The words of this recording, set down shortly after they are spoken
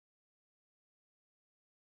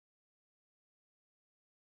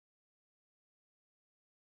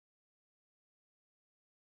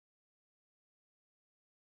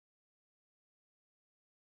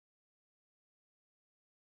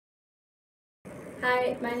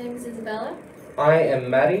Hi, my name is Isabella. I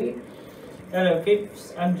am Maddie. Hello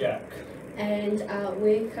peeps, I'm Jack. And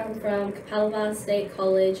we come from Capalaba State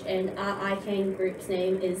College, and our ICANN group's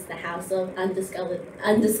name is the House of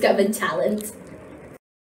Undiscovered Talent.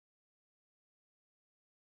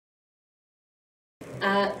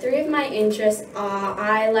 Three of my interests are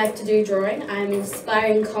I like to do drawing. I'm an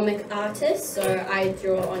aspiring comic artist, so I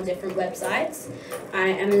draw on different websites. I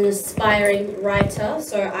am an aspiring writer,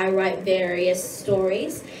 so I write various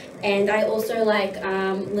stories. And I also like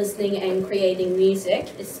listening and creating music,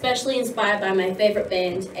 especially inspired by my favorite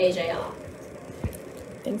band, AJR.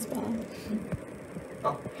 Thanks, Bella.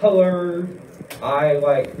 Hello. I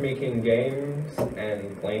like making games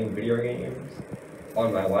and playing video games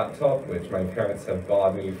on my laptop, which my parents have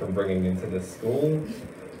barred me from bringing into this school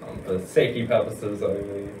for safety purposes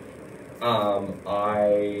only.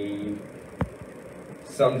 I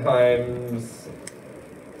sometimes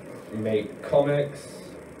make comics.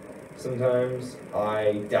 Sometimes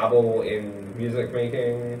I dabble in music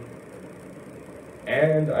making,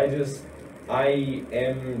 and I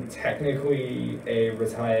am technically a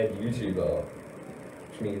retired YouTuber,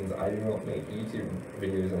 which means I do not make YouTube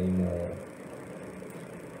videos anymore.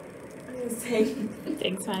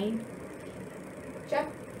 Thanks, Maddie. Jack?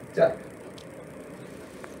 Jack.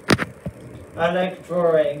 I like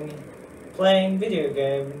drawing, playing video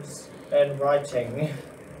games, and writing.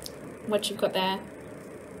 What you've got there?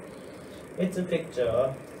 It's a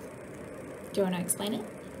picture. Do you want to explain it?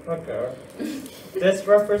 Okay. This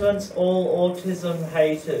represents all autism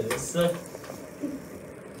haters.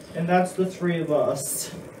 And that's the three of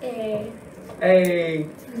us. Hey. Hey.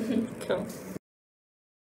 Cool.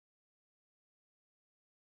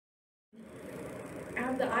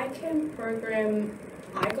 Out of the ICANN program,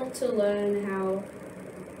 I got to learn how,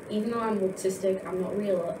 even though I'm autistic, I'm not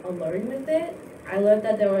really alone with it. I learned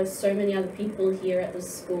that there were so many other people here at the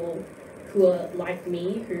school who are like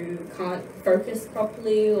me, who can't focus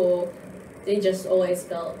properly, or they just always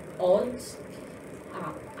felt odd.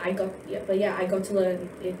 I got to learn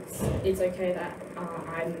it's okay that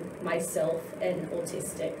I'm myself and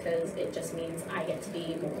autistic, because it just means I get to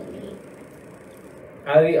be more me.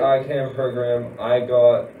 Out of the ICANN program, I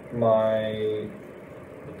got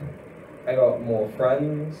more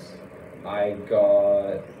friends. I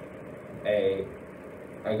got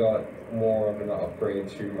more of an upgrade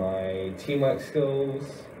to my teamwork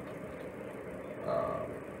skills.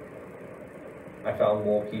 I found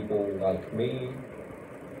more people like me,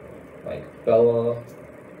 like Bella,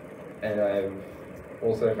 and I've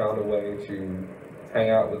also found a way to hang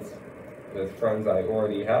out with friends I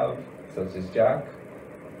already have, such as Jack.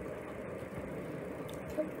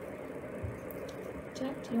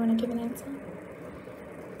 Jack, do you want to give an answer?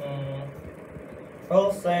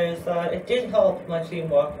 I'll say is that it did help my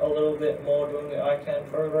teamwork a little bit more during the ICANN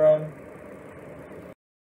program.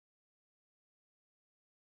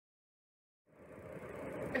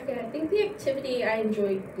 Okay, I think the activity I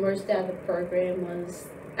enjoyed most out of the program was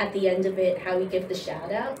at the end of it, how we give the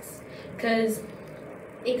shout outs, because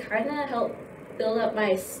it kind of helped build up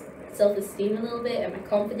my self-esteem a little bit and my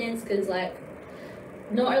confidence, because like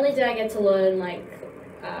not only did I get to learn like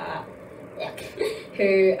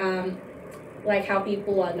like how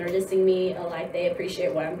people are noticing me, or like they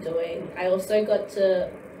appreciate what I'm doing. I also got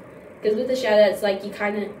to, because with the shout outs, like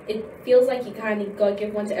it feels like you kind of got to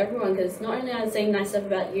give one to everyone, because not only are they saying nice stuff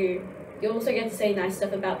about you, you also get to say nice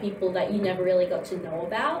stuff about people that you never really got to know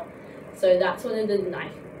about. So that's one of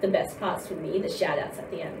the best parts for me, the shout outs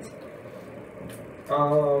at the end.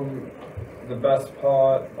 The best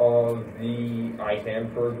part of the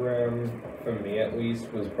ICANN program, for me at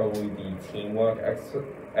least, was probably the teamwork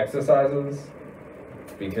exercises,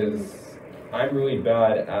 because I'm really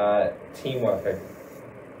bad at teamwork.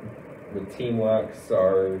 With teamwork,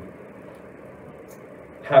 so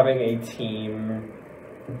having a team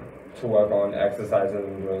to work on exercises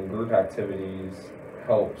and doing group activities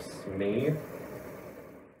helps me.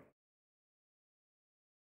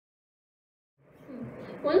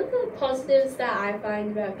 One of the positives that I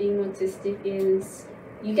find about being autistic is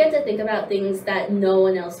you get to think about things that no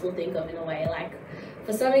one else will think of, in a way. Like,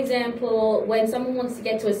 for some example, when someone wants to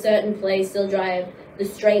get to a certain place, they'll drive the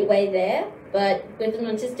straight way there. But with an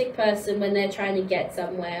autistic person, when they're trying to get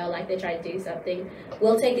somewhere, or like they're trying to do something,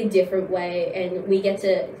 we'll take a different way, and we get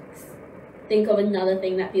to think of another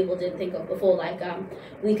thing that people didn't think of before. Like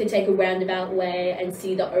we could take a roundabout way and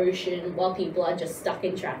see the ocean while people are just stuck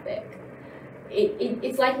in traffic.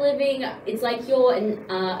 It's like you're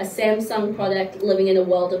a Samsung product living in a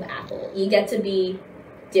world of Apple. You get to be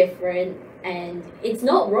different, and it's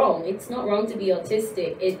not wrong. It's not wrong to be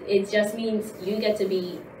autistic. It just means you get to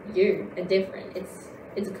be you and different.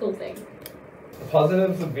 It's a cool thing. The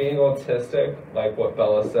positives of being autistic, like what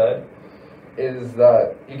Bella said, is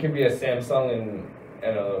that you can be a Samsung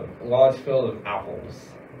in a large field of apples,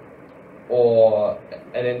 or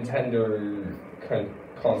a Nintendo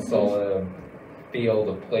console in a field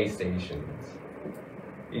of PlayStations.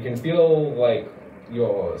 You can feel like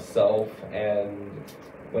yourself, and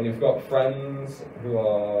when you've got friends who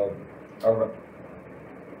are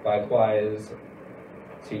likewise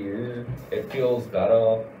to you, it feels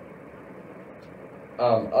better.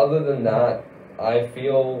 Other than that, I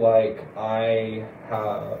feel like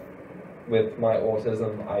with my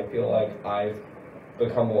autism, I feel like I've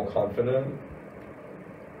become more confident.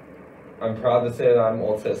 I'm proud to say that I'm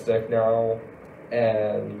autistic now,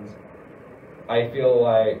 and I feel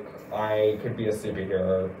like I could be a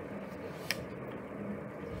superhero.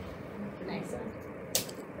 Nice one.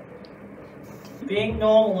 Being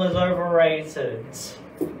normal is overrated.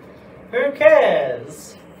 Who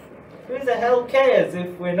cares? Who the hell cares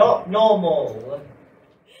if we're not normal?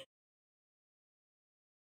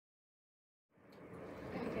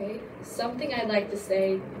 Okay, something I'd like to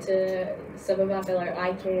say to some of our fellow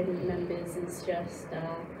ICANN members is just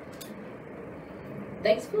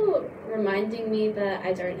thanks for reminding me that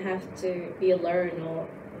I don't have to be alone, or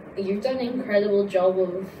you've done an incredible job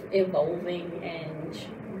of evolving and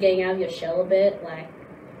getting out of your shell a bit. Like,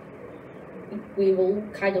 we've all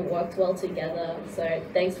kind of worked well together, so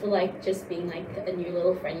thanks for like just being like a new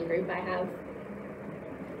little friend group I have.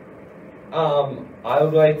 I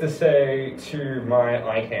would like to say to my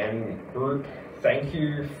ICANN group, thank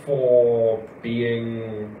you for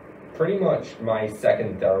being pretty much my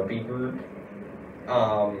second therapy group.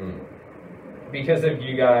 Because of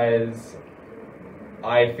you guys,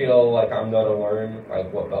 I feel like I'm not alone,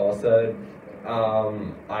 like what Bella said.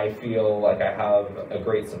 I feel like I have a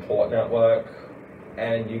great support network,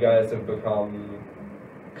 and you guys have become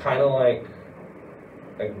kind of like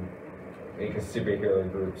a superhero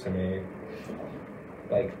group to me,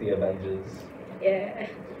 like the Avengers. Yeah.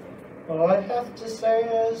 All I have to say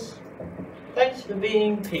is, thanks for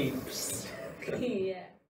being peeps. Yeah.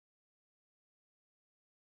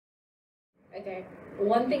 Okay.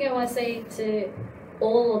 One thing I want to say to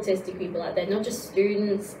all autistic people out there, not just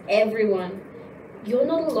students, everyone, you're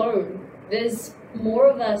not alone. There's more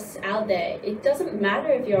of us out there. It doesn't matter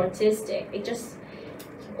if you're autistic.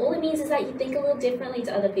 All it means is that you think a little differently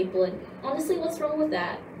to other people, and honestly, what's wrong with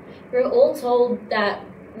that? We're all told that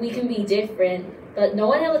we can be different, but no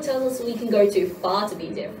one ever tells us we can go too far to be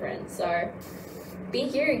different. So be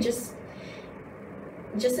you. Just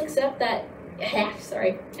accept that.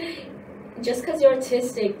 Sorry. Just because you're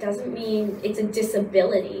autistic doesn't mean it's a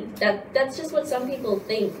disability. That's just what some people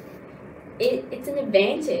think. It's an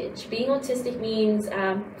advantage. Being autistic means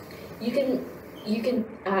you can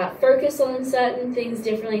focus on certain things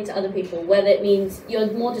differently to other people, whether it means you're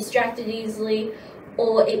more distracted easily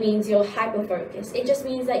or it means you're hyper-focused. It just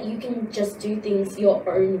means that you can just do things your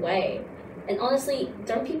own way. And honestly,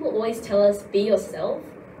 don't people always tell us, be yourself?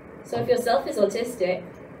 So if yourself is autistic,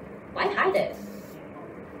 why hide it?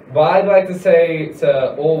 What I'd like to say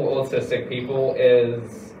to all autistic people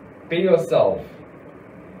is, be yourself.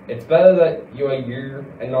 It's better that you are you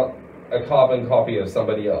and not a carbon copy of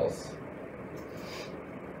somebody else.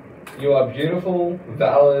 You are beautiful,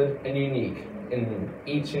 valid, and unique in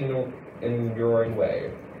in your own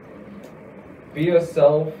way. Be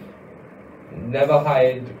yourself. Never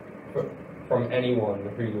hide from anyone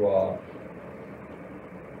who you are.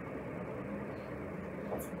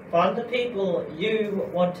 Find the people you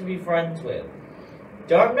want to be friends with.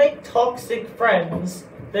 Don't make toxic friends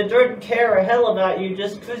that don't care a hell about you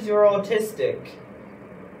just because you're autistic.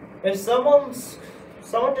 If someone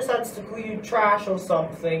decides to call you trash or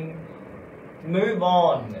something, move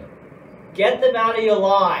on. Get them out of your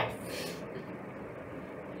life.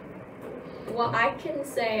 What I can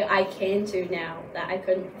say I can to now that I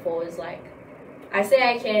couldn't before is like, I say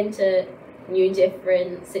I can to new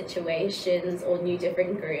different situations or new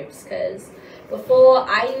different groups, because before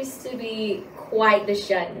I used to be quite the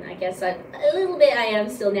shun. I guess a little bit I am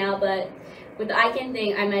still now, but with the ICANN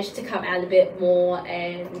thing I managed to come out a bit more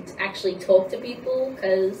and actually talk to people,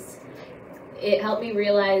 because it helped me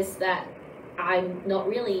realize that I'm not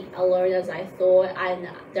really alone as I thought, and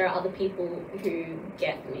there are other people who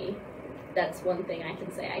get me. That's one thing I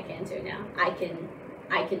can say I can do now. I can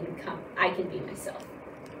be myself.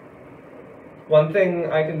 One thing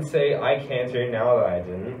I can say I can do now that I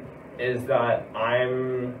didn't is that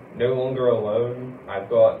I'm no longer alone. I've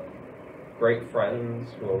got great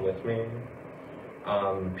friends who are with me.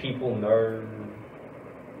 People know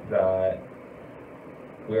that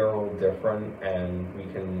we're all different and we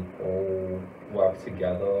can all work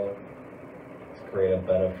together to create a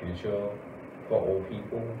better future for all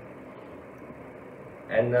people.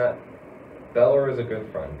 And that Bella is a good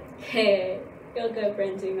friend. Hey, you're a good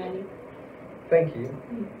friend too, Manny. Thank you.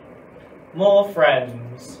 More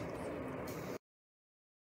friends.